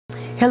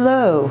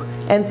Hello,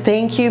 and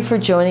thank you for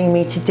joining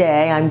me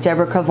today. I'm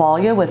Debra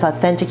with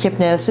Authentic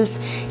Hypnosis,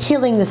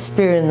 Healing the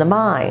Spirit and the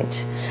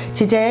Mind.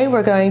 Today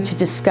we're going to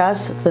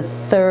discuss the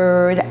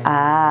third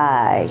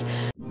eye.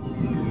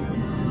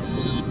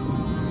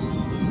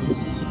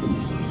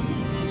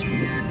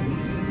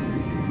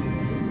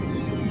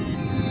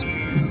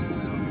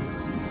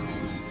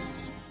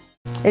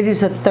 It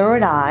is a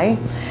third eye,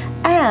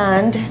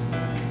 and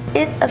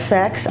it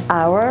affects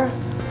our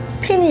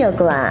pineal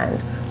gland,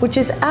 which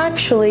is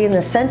actually in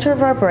the center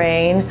of our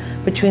brain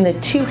between the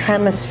two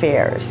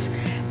hemispheres,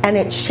 and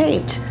it's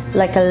shaped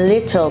like a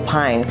little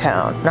pine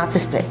cone, not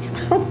this big.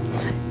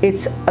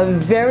 It's a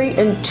very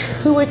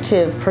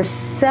intuitive,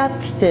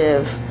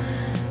 perceptive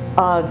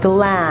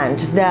gland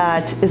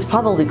that is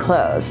probably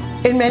closed.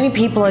 In many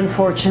people,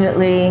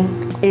 unfortunately,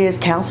 is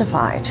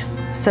calcified.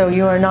 So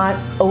you are not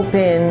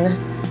open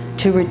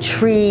to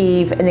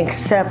retrieve and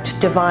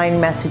accept divine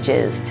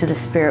messages to the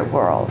spirit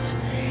world.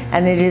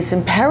 And it is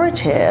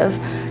imperative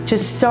to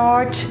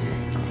start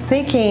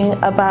thinking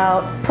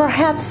about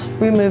perhaps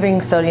removing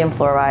sodium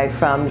fluoride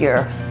from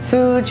your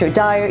foods, your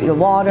diet, your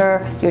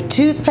water, your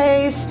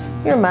toothpaste,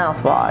 your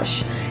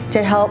mouthwash,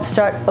 to help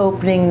start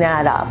opening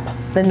that up.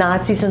 The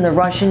Nazis and the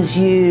Russians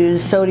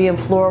used sodium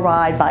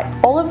fluoride by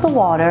all of the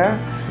water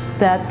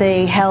that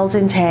they held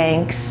in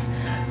tanks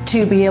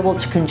to be able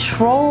to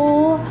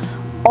control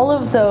all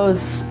of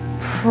those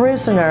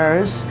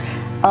prisoners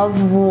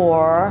of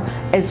war,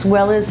 as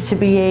well as to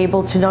be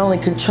able to not only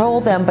control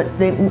them, but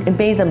it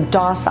made them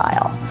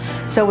docile.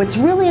 So it's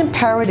really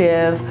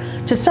imperative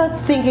to start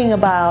thinking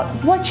about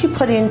what you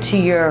put into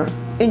your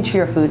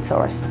food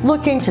source.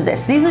 Look into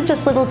this. These are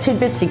just little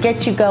tidbits to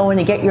get you going,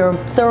 to get your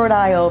third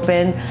eye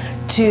open,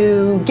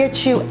 to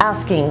get you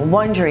asking,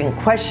 wondering,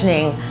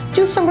 questioning.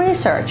 Do some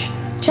research.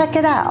 Check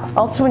it out.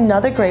 Also,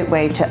 another great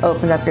way to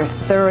open up your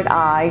third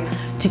eye,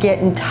 to get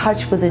in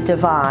touch with the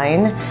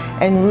divine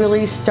and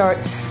really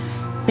start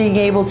being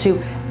able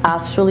to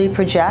astrally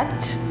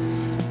project,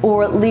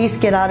 or at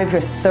least get out of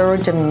your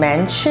third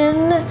dimension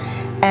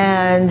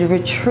and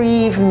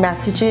retrieve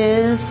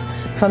messages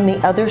from the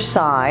other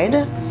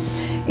side,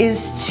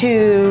 is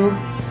to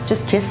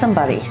just kiss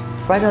somebody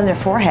right on their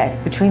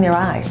forehead, between their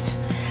eyes.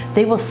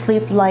 They will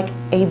sleep like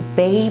a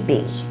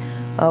baby,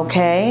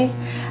 okay?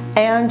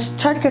 And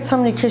try to get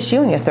someone to kiss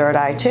you in your third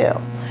eye too.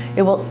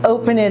 It will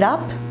open it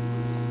up,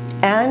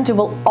 and it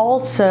will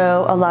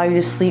also allow you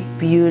to sleep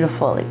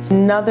beautifully.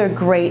 Another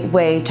great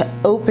way to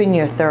open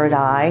your third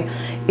eye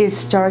is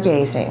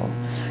stargazing.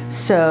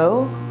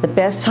 So the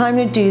best time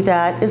to do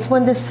that is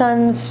when the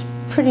sun's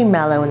pretty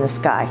mellow in the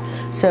sky.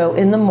 So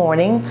in the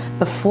morning,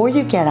 before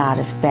you get out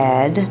of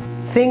bed,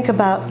 think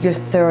about your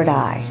third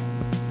eye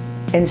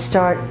and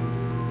start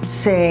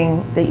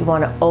saying that you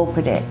want to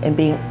open it and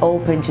being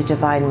open to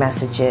divine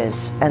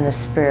messages and the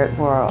spirit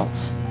world.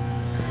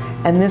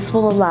 And this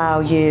will allow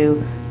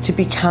you to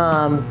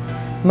become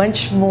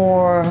much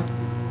more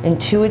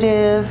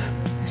intuitive,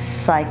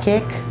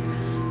 psychic,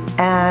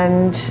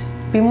 and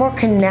be more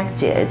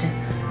connected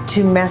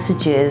to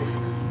messages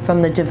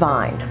from the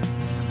divine.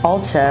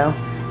 Also,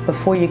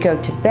 before you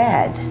go to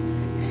bed,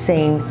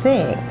 same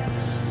thing.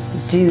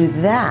 Do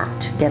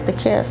that. Get the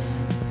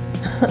kiss.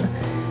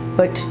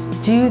 But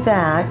do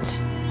that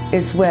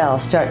as well.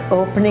 Start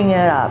opening it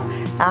up.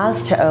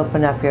 As to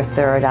open up your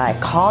third eye,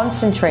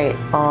 concentrate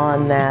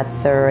on that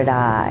third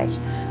eye.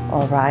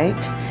 All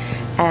right?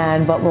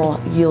 And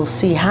what you'll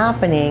see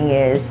happening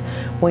is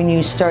when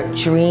you start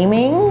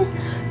dreaming,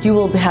 you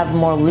will have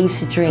more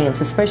lucid dreams,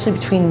 especially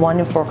between 1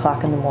 and 4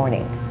 o'clock in the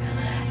morning.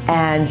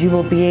 And you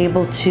will be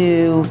able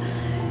to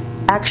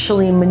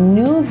actually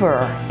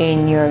maneuver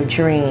in your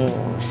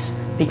dreams,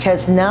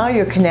 because now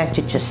you're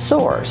connected to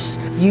source.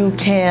 You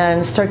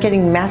can start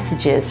getting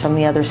messages from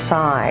the other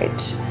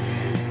side.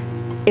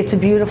 It's a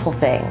beautiful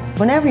thing.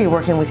 Whenever you're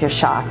working with your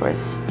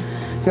chakras,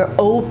 you're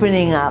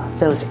opening up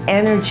those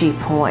energy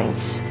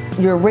points.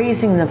 You're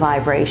raising the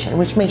vibration,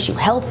 which makes you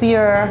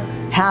healthier,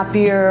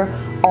 happier,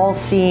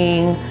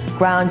 all-seeing,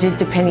 grounded,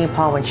 depending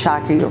upon what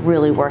chakra you're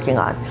really working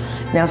on.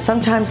 Now,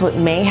 sometimes what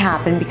may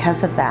happen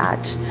because of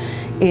that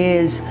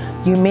is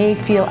you may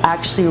feel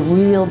actually a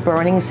real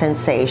burning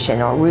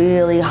sensation or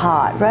really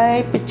hot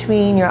right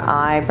between your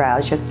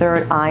eyebrows, your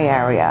third eye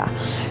area.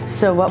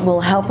 So what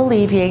will help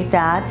alleviate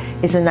that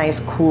is a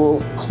nice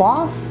cool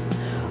cloth,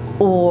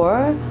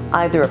 or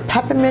either a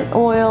peppermint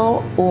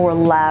oil or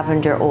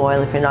lavender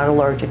oil if you're not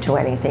allergic to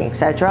anything,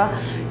 etc.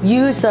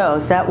 Use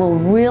those. That will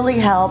really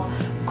help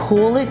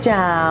cool it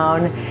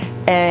down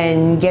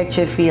and get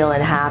you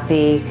feeling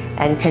happy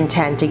and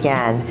content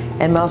again.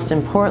 And most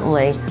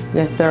importantly,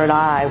 your third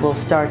eye will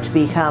start to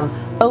become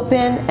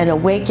open and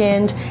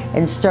awakened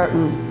and start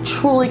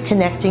truly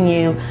connecting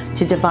you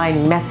to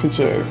divine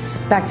messages.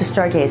 Back to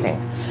stargazing.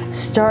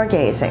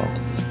 Stargazing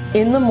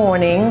in the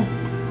morning,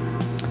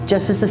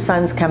 just as the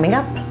sun's coming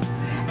up,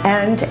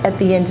 and at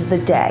the end of the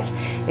day.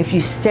 If you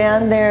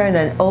stand there in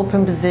an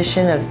open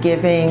position of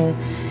giving,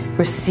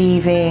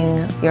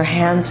 receiving, your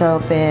hands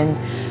open,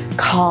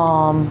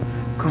 calm,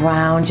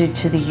 grounded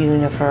to the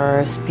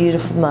universe,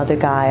 beautiful Mother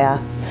Gaia,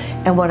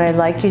 And what I'd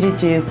like you to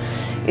do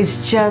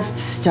is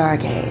just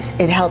stargaze.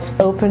 It helps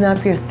open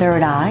up your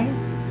third eye.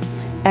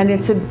 And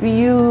it's a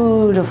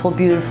beautiful,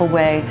 beautiful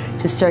way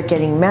to start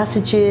getting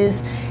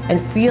messages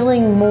and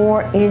feeling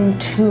more in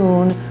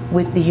tune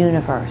with the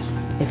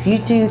universe. If you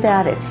do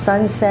that at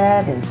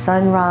sunset and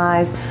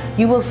sunrise,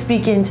 you will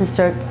begin to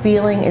start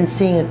feeling and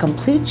seeing a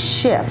complete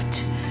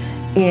shift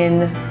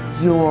in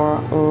your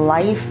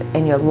life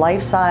and your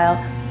lifestyle,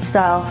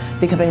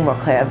 becoming more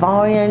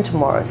clairvoyant,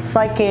 more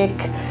psychic,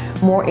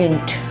 more in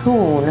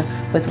tune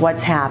with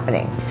what's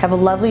happening. Have a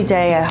lovely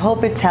day. I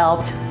hope it's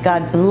helped.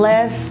 God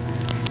bless.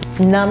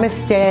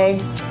 Namaste.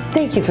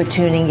 Thank you for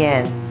tuning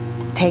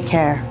in. Take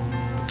care.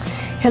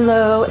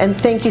 Hello, and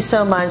thank you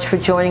so much for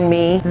joining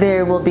me.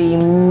 There will be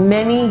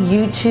many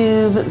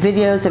YouTube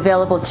videos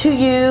available to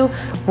you,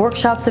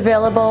 workshops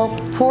available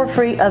for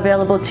free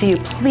available to you.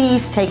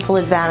 Please take full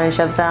advantage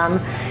of them.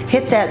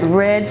 Hit that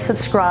red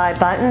subscribe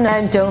button,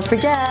 and don't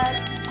forget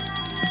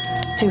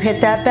to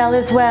hit that bell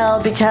as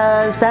well,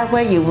 because that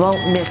way you won't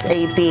miss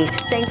a beat.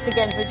 Thanks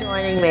again for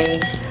joining me.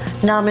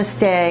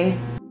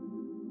 Namaste.